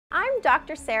I'm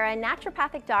Dr. Sara,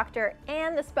 naturopathic doctor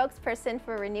and the spokesperson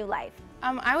for Renew Life.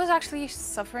 I was actually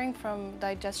suffering from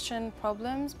digestion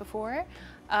problems before,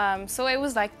 so it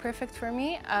was like perfect for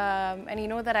me. And you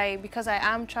know that because I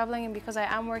am traveling and because I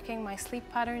am working, my sleep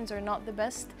patterns are not the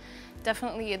best.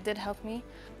 Definitely it did help me.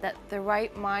 That the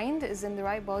right mind is in the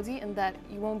right body and that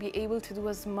you won't be able to do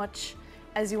as much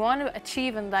as you want to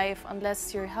achieve in life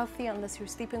unless you're healthy, unless you're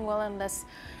sleeping well,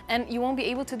 and you won't be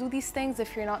able to do these things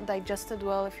if you're not digested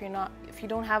well, if you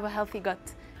don't have a healthy gut.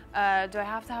 Do I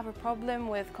have to have a problem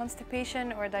with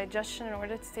constipation or digestion in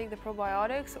order to take the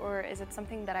probiotics, or is it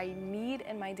something that I need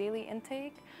in my daily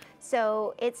intake?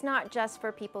 So it's not just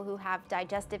for people who have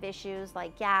digestive issues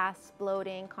like gas,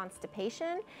 bloating,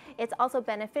 constipation. It's also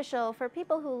beneficial for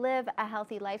people who live a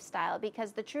healthy lifestyle,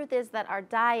 because the truth is that our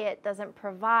diet doesn't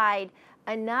provide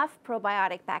enough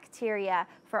probiotic bacteria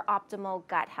for optimal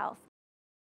gut health.